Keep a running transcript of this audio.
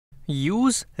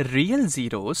Use real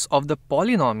zeros of the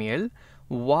polynomial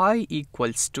y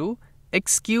equals to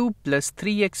x cube plus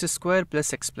 3x square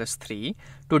plus x plus 3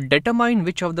 to determine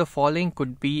which of the following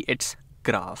could be its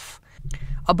graph.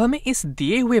 अब हमें इस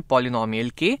दिए हुए polynomial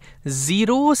के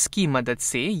zeros की मदद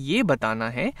से ये बताना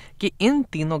है कि इन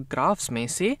तीनों ग्राफ्स में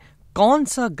से कौन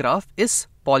सा ग्राफ इस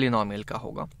पॉलिनोमियल का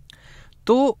होगा।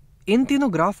 तो इन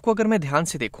तीनों ग्राफ को अगर मैं ध्यान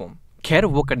से देखूं, खैर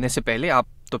वो करने से पहले आप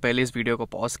तो पहले इस वीडियो को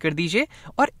पॉज कर दीजिए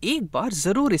और एक बार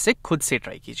जरूर इसे खुद से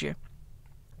ट्राई कीजिए।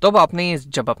 तो अब आपने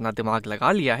जब अपना दिमाग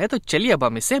लगा लिया है तो चलिए अब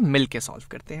हम इसे मिलके सॉल्व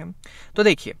करते हैं। तो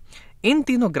देखिए, इन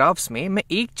तीनों ग्राफ्स में मैं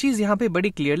एक चीज यहां पे बड़ी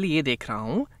क्लियरली ये देख रहा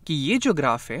हूं कि ये जो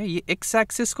ग्राफ है ये एक्स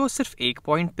एक्सिस को सिर्फ एक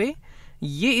पॉइंट पे,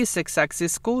 ये इस एक्स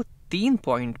एक्सिस को 3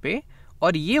 पॉइंट पे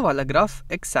और ये वाला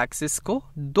ग्राफ एक्स एक्सिस को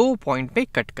 2 पॉइंट पे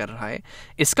कट कर रहा है।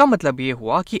 इसका मतलब ये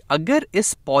हुआ कि अगर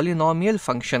इस पॉलिनोमियल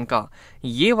फंक्शन का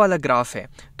ये वाला ग्राफ है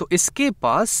तो इसके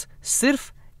पास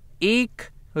सिर्फ एक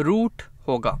रूट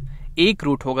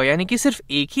होगा, यानी कि सिर्फ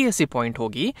एक ही ऐसी पॉइंट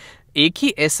होगी, एक ही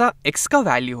ऐसा x का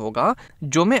वैल्यू होगा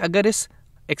जो मैं अगर इस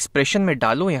एक्सप्रेशन में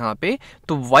डालूं यहां पे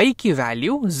तो y की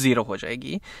वैल्यू 0 हो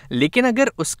जाएगी। लेकिन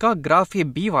अगर उसका ग्राफ ये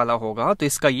b वाला होगा तो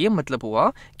इसका ये मतलब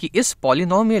हुआ कि इस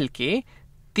पॉलिनोमियल के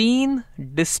 3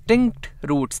 डिस्टिंक्ट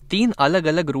रूट्स, 3 अलग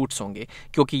अलग रूट्स होंगे,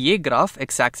 क्योंकि ये ग्राफ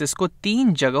एक्स एक्सिस को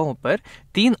 3 जगहों पर,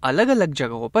 3 अलग अलग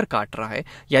जगहों पर काट रहा है।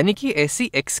 यानी कि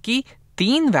ऐसी x की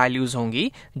 3 वैल्यूज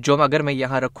होंगी जो अगर मैं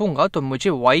यहां रखूंगा तो मुझे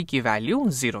y की वैल्यू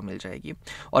 0 मिल जाएगी।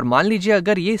 और मान लीजिए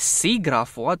अगर ये C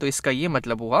ग्राफ हुआ तो इसका ये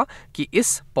मतलब हुआ कि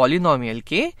इस पॉलिनोमियल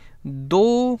के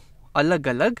 2 अलग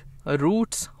अलग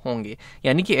रूट्स होंगे,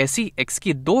 यानी कि ऐसी x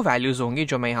की 2 वैल्यूज होंगी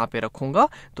जो मैं यहां पे रखूंगा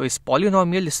तो इस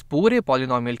पूरे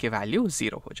पॉलिनोमियल की वैल्यू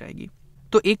 0 हो जाएगी।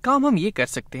 तो एक काम हम ये कर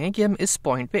सकते हैं कि हम इस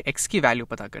पॉइंट पे x की वैल्यू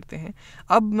पता करते हैं।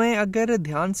 अब मैं अगर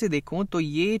ध्यान से देखूं तो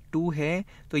ये 2 है,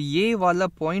 तो ये वाला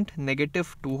पॉइंट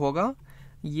 -2 होगा,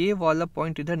 ये वाला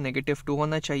पॉइंट इधर -2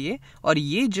 होना चाहिए, और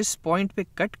ये जिस पॉइंट पे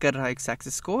कट कर रहा है एक्स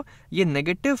एक्सिस को ये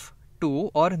 -2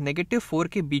 और -4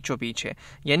 के बीचों बीच है,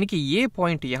 यानी कि ये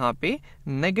पॉइंट यहाँ पे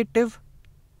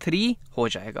 -3 हो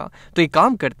जाएगा। तो एक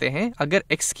काम करते हैं, अगर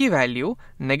x की वैल्यू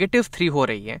 -3 हो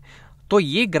रही है तो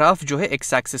ये ग्राफ जो है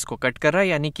एक्स एक्सिस को कट कर रहा है,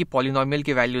 यानी कि पॉलिनोमियल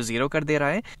की वैल्यू 0 कर दे रहा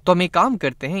है। तो हम एक काम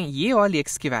करते हैं, ये वाली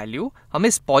x की वैल्यू हम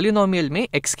इस पॉलिनोमियल में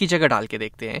x की जगह डाल के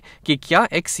देखते हैं कि क्या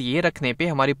x ये रखने पे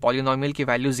हमारी पॉलिनोमियल की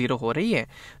वैल्यू 0 हो रही है।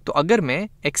 तो अगर मैं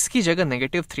x की जगह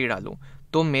 -3 डालूं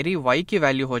तो मेरी y की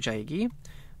वैल्यू हो जाएगी,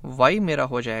 y मेरा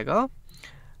हो जाएगा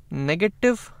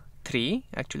 -3,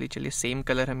 एक्चुअली चलिए सेम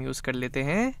कलर हम यूज कर लेते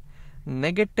हैं,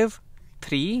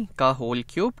 -3 का होल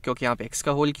क्यूब, क्योंकि यहाँ पे x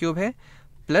का होल क्यूब है,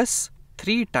 प्लस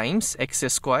 3 टाइम्स एक्स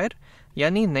स्क्वायर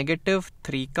यानी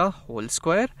 -3 का whole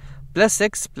square plus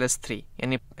x plus 3,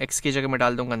 यानी x की जगह में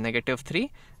डाल दूंगा -3,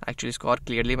 एक्चुअली इसको और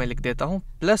क्लियरली मैं लिख देता हूं,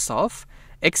 प्लस ऑफ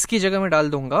x की जगह में डाल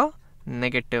दूंगा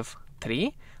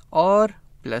 -3 और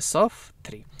प्लस ऑफ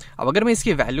 3। अब अगर मैं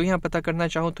इसकी वैल्यू यहां पता करना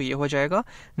चाहूं तो ये हो जाएगा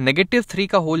 -3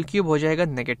 का होल क्यूब हो जाएगा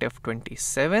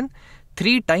 -27,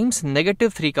 3 टाइम्स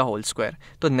 -3 का होल स्क्वायर,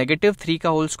 तो -3 का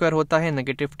होल स्क्वायर होता है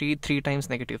 -3 टाइम्स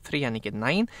 -3 यानी कि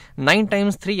 9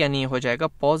 टाइम्स 3 यानी ये हो जाएगा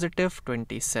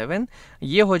 +27,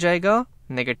 ये हो जाएगा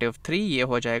 -3, ये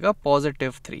हो जाएगा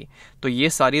 +3। तो ये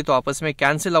सारी तो आपस में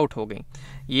कैंसिल आउट हो गई,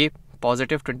 ये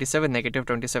 +27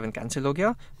 -27 कैंसिल हो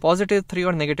गया, +3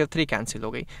 और -3 कैंसिल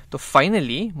हो गई, तो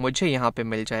फाइनली मुझे यहाँ पे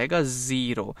मिल जाएगा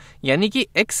 0, यानी कि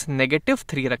x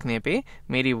 -3 रखने पे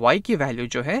मेरी y की वैल्यू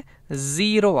जो है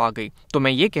 0 आ गई। तो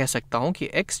मैं ये कह सकता हूँ कि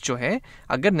x जो है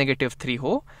अगर -3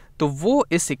 हो तो वो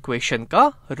इस इक्वेशन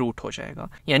का रूट हो जाएगा।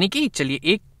 यानी कि चलिए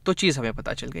एक तो चीज हमें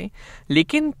पता चल गई,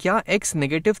 लेकिन क्या x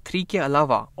 -3 के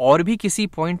अलावा और भी किसी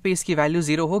पॉइंट पे इसकी वैल्यू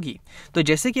 0 होगी? तो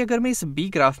जैसे कि अगर मैं इस b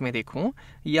ग्राफ में देखूं,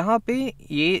 यहाँ पे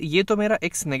ये तो मेरा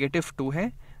x -2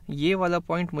 है, ये वाला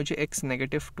पॉइंट मुझे x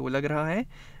 -2 लग रहा है,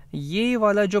 ये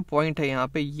वाला जो पॉइंट है यहाँ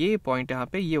पे, ये पॉइंट यहाँ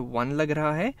पे ये 1 लग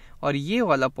रहा है, और ये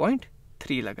वाला पॉइंट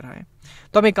 3 लग रहा है।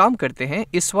 तो हम एक काम करते हैं,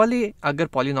 इस वाले अगर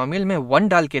पॉलिनोमियल में 1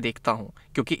 डाल के देखता हूं,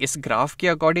 क्योंकि इस ग्राफ के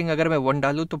अकॉर्डिंग अगर मैं 1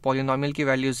 डालूं तो पॉलिनोमियल की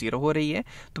वैल्यू 0 हो रही है,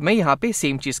 तो मैं यहाँ पे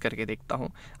सेम चीज करके देखता हूं।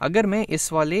 अगर मैं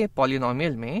इस वाले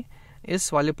पॉलिनोमियल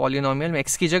में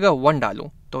x की जगह 1 डालूं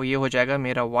तो ये हो जाएगा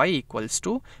मेरा y इक्वल्स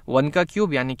टू 1 का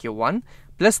क्यूब यानी कि 1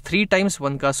 प्लस 3 टाइम्स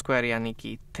 1 का स्क्वायर यानी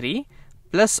कि 3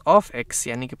 प्लस ऑफ x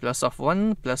यानी कि प्लस ऑफ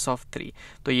 1 प्लस ऑफ 3,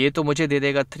 तो ये तो मुझे दे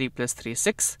देगा 3 + 3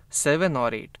 6, 7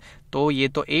 और 8, तो ये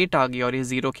तो 8 आ गया और ये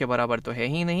 0 के बराबर तो है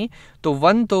ही नहीं, तो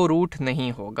 1 तो रूट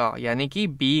नहीं होगा, यानी कि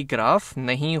b ग्राफ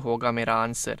नहीं होगा मेरा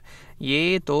आंसर,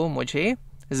 ये तो मुझे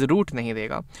रूट नहीं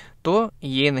देगा, तो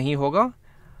ये नहीं होगा।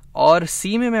 और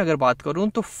सी में मैं अगर बात करूं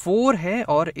तो 4 है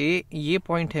और ये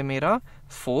पॉइंट है मेरा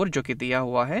 4 जो कि दिया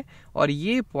हुआ है, और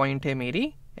ये पॉइंट है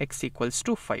मेरी x इक्वल्स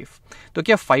टू 5। तो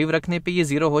क्या 5 रखने पे ये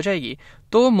 0 हो जाएगी?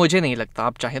 तो मुझे नहीं लगता,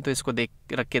 आप चाहें तो इसको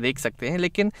रख के देख सकते हैं,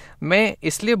 लेकिन मैं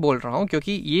इसलिए बोल रहा हूँ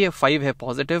क्योंकि ये 5 है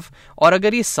पॉजिटिव, और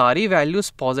अगर ये सारी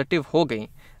वैल्यूज़ पॉजिटिव हो गई,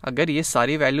 अगर ये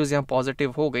सारी वैल्यूज़ यहाँ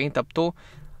पॉजिटिव हो गई, तब तो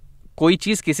कोई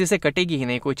चीज़ किसी से कटेगी ही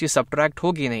नहीं, कोई चीज़ सब्ट्रैक्ट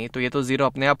होगी नहीं, तो ये तो 0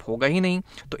 अपने आप होगा ही नहीं,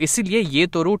 तो इसीलिए ये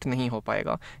तो रूट नहीं हो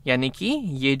पाएगा। यानी कि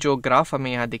ये जो ग्राफ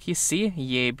हमें यहाँ देखिए C,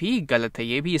 ये भी गलत है,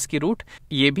 ये भी इसकी रूट,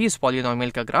 ये भी इस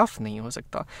पॉलिनोमियल का ग्राफ नहीं हो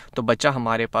सकता। तो बचा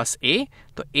हमारे पास A,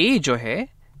 तो A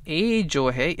जो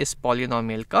है इस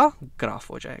पॉलिनोमियल का ग्राफ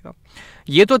हो जाएगा।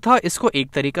 ये तो था इसको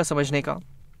एक तरीका समझने का।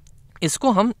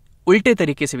 इसको हम उल्टे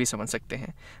तरीके से भी समझ सकते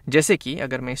हैं, जैसे कि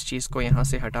अगर मैं इस चीज़ को यहाँ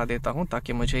से हटा देता हूँ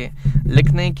ताकि मुझे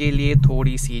लिखने के लिए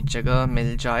थोड़ी सी जगह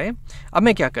मिल जाए। अब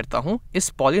मैं क्या करता हूँ, इस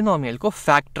पॉलिनोमियल को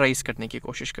फैक्टराइज करने की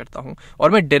कोशिश करता हूँ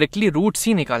और मैं डायरेक्टली रूट्स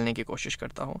ही निकालने की कोशिश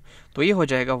करता हूँ। तो ये हो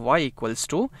जाएगा y इक्वल्स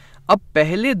टू, अब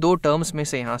पहले दो टर्म्स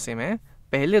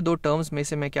में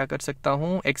से मैं क्या कर सकता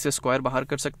हूँ, एक्स स्क्वायर बाहर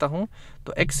कर सकता हूँ।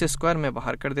 तो एक्स स्क्वायर मैं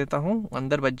बाहर कर देता हूँ,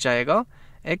 अंदर बच जाएगा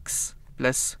x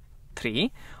प्लस 3,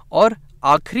 और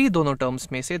आखिरी दोनों टर्म्स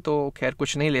में से तो खैर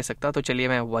कुछ नहीं ले सकता, तो चलिए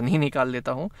मैं 1 ही निकाल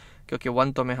देता हूँ, क्योंकि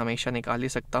 1 तो मैं हमेशा निकाल ही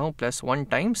सकता हूँ, प्लस 1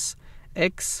 टाइम्स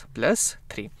x प्लस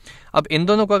 3। अब इन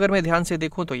दोनों को अगर मैं ध्यान से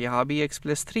देखूँ तो यहाँ भी x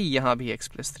प्लस 3, यहाँ भी x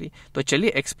प्लस 3, तो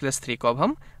चलिए x प्लस 3 को अब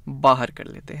हम बाहर कर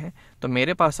लेते हैं। तो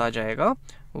मेरे पास आ जाएगा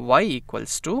y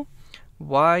equals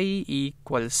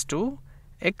to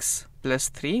x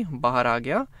plus 3 बाहर आ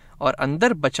गया, और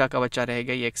अंदर बचा का बचा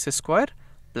रहेगा ये x square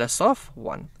plus of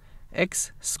 1, x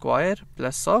square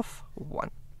plus of 1।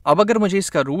 अब अगर मुझे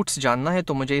इसका रूट्स जानना है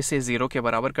तो मुझे इसे 0 के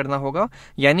बराबर करना होगा,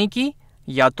 यानी कि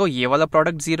या तो ये वाला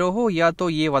प्रोडक्ट 0 हो या तो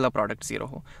ये वाला प्रोडक्ट 0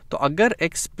 हो। तो अगर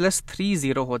x प्लस 3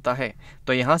 0 होता है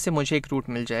तो यहाँ से मुझे एक रूट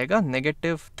मिल जाएगा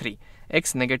 -3।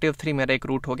 x -3 मेरा एक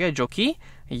रूट हो गया, जो कि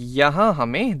यहाँ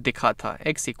हमें दिखा था,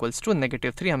 x इक्वल्स टू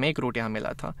 -3 हमें एक रूट यहाँ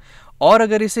मिला था। और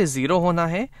अगर इसे 0 होना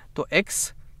है तो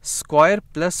x स्क्वायर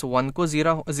प्लस 1 को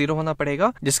 0 होना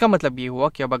पड़ेगा, जिसका मतलब ये हुआ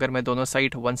कि अब अगर मैं दोनों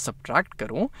साइड 1 सब्ट्रैक्ट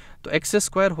करूं तो x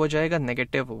स्क्वायर हो जाएगा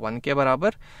 -1 के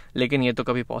बराबर। लेकिन ये तो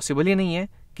कभी पॉसिबल ही नहीं है,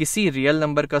 किसी रियल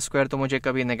नंबर का स्क्वायर तो मुझे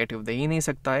कभी नेगेटिव दे ही नहीं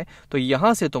सकता है, तो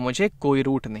यहाँ से तो मुझे कोई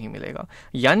रूट नहीं मिलेगा।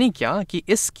 यानी क्या कि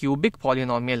इस क्यूबिक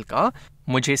पॉलिनोमियल का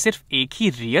मुझे सिर्फ एक ही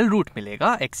रियल रूट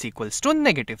मिलेगा, x इक्वल्स टू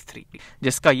 -3,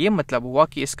 जिसका ये मतलब हुआ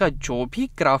कि इसका जो भी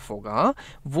ग्राफ होगा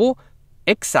वो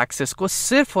x एक्सिस को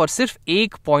सिर्फ और सिर्फ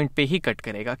एक पॉइंट पे ही कट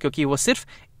करेगा, क्योंकि वो सिर्फ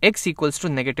x इक्वल्स टू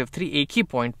 -3 एक ही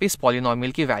पॉइंट पे इस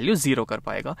पॉलिनोमियल की वैल्यू 0 कर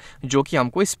पाएगा, जो कि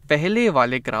हमको इस पहले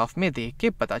वाले ग्राफ में देख के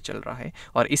पता चल रहा है।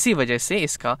 और इसी वजह से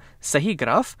इसका सही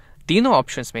ग्राफ तीनों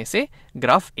ऑप्शंस में से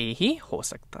ग्राफ A ही हो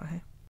सकता है।